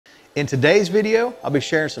In today's video, I'll be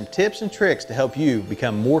sharing some tips and tricks to help you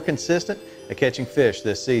become more consistent at catching fish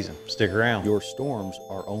this season. Stick around. Your storms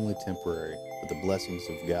are only temporary, but the blessings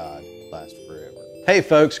of God last forever. Hey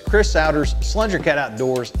folks, Chris Souders, Slunger Cat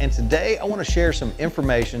Outdoors, and today I want to share some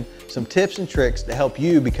information, some tips and tricks to help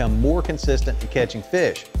you become more consistent at catching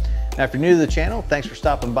fish. Now, if you're new to the channel, thanks for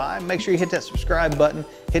stopping by. Make sure you hit that subscribe button,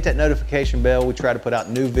 hit that notification bell. We try to put out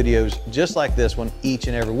new videos just like this one each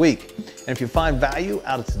and every week. And if you find value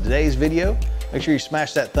out of today's video, make sure you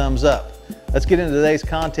smash that thumbs up. Let's get into today's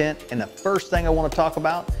content. And the first thing I want to talk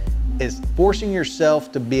about is forcing yourself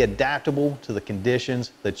to be adaptable to the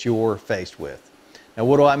conditions that you're faced with. Now,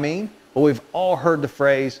 what do I mean? Well, we've all heard the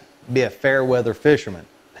phrase, be a fair weather fisherman.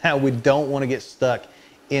 Now, we don't want to get stuck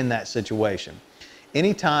in that situation.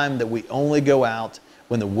 Anytime that we only go out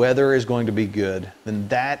when the weather is going to be good, then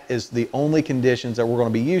that is the only conditions that we're going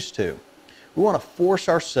to be used to. We want to force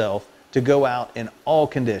ourselves to go out in all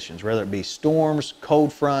conditions, whether it be storms,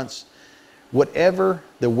 cold fronts, whatever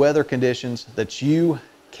the weather conditions that you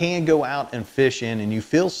can go out and fish in and you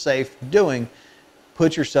feel safe doing,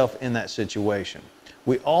 put yourself in that situation.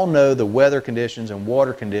 We all know the weather conditions and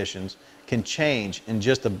water conditions can change in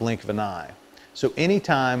just a blink of an eye. So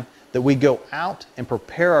anytime that we go out and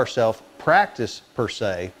prepare ourselves, practice per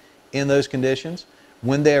se, in those conditions,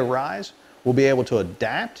 when they arise, we'll be able to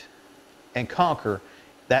adapt and conquer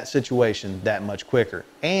that situation that much quicker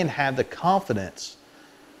and have the confidence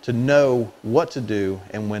to know what to do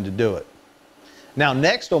and when to do it. Now,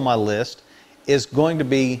 next on my list is going to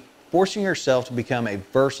be forcing yourself to become a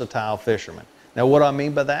versatile fisherman. Now, what do I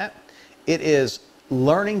mean by that? It is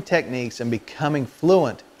learning techniques and becoming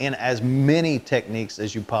fluent in as many techniques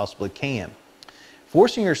as you possibly can.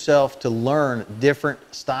 Forcing yourself to learn different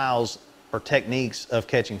styles or techniques of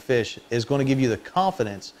catching fish is going to give you the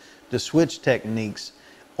confidence to switch techniques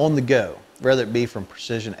on the go, whether it be from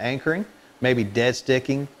precision anchoring, maybe dead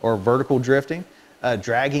sticking or vertical drifting,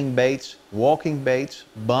 dragging baits, walking baits,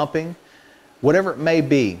 bumping, whatever it may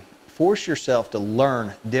be. Force yourself to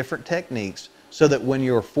learn different techniques so that when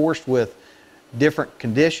you're forced with different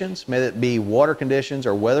conditions, may it be water conditions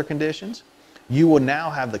or weather conditions, you will now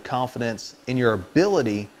have the confidence in your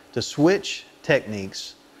ability to switch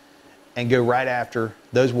techniques and go right after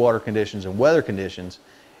those water conditions and weather conditions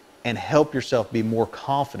and help yourself be more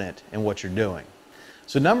confident in what you're doing.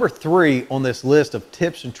 So number 3 on this list of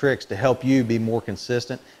tips and tricks to help you be more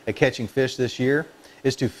consistent at catching fish this year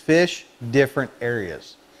is to fish different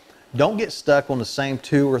areas. Don't get stuck on the same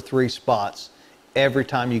 2 or 3 spots every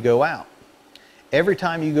time you go out. Every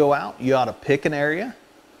time you go out, you ought to pick an area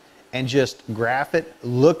and just graph it,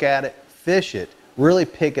 look at it, fish it, really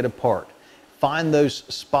pick it apart. Find those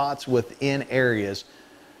spots within areas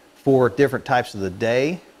for different types of the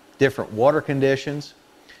day, different water conditions,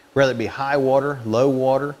 whether it be high water, low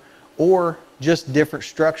water, or just different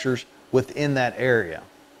structures within that area.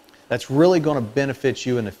 That's really going to benefit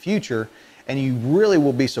you in the future, and you really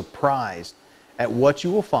will be surprised at what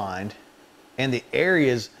you will find and the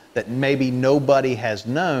areas that maybe nobody has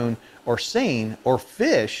known or seen or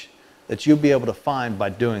fish that you'll be able to find by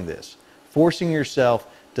doing this. Forcing yourself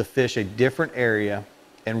to fish a different area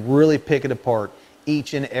and really pick it apart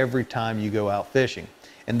each and every time you go out fishing.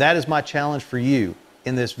 And that is my challenge for you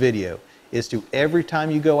in this video, is to every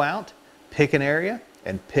time you go out, pick an area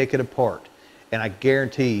and pick it apart. And I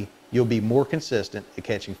guarantee you'll be more consistent at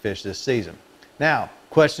catching fish this season. Now,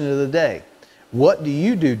 question of the day. What do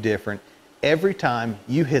you do different every time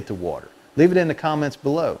you hit the water? Leave it in the comments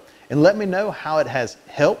below and let me know how it has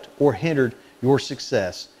helped or hindered your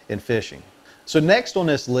success in fishing. So next on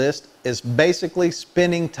this list is basically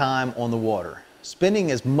spending time on the water. Spending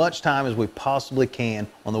as much time as we possibly can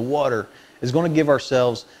on the water is going to give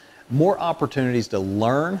ourselves more opportunities to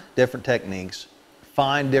learn different techniques,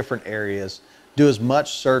 find different areas, do as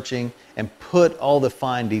much searching, and put all the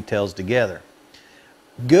fine details together.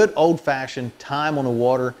 Good old-fashioned time on the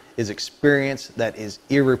water is experience that is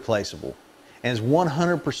irreplaceable and is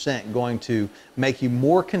 100% going to make you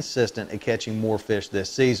more consistent at catching more fish this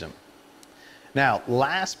season. Now,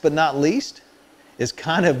 last but not least is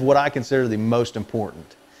kind of what I consider the most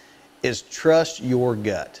important, is trust your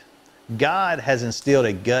gut. God has instilled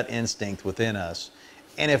a gut instinct within us,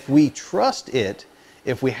 and if we trust it,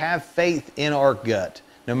 if we have faith in our gut,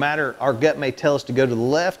 no matter our gut may tell us to go to the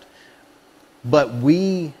left, but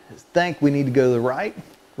we think we need to go to the right,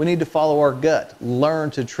 we need to follow our gut.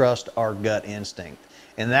 Learn to trust our gut instinct,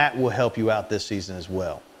 and that will help you out this season as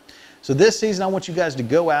well. So this season, I want you guys to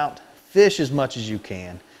go out, fish as much as you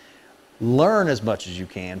can, learn as much as you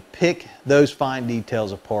can, pick those fine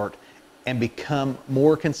details apart, and become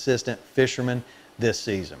more consistent fishermen this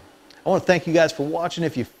season. I want to thank you guys for watching.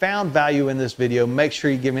 If you found value in this video, make sure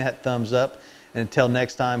you give me that thumbs up. And until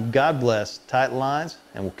next time, God bless, tight lines,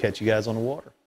 and we'll catch you guys on the water.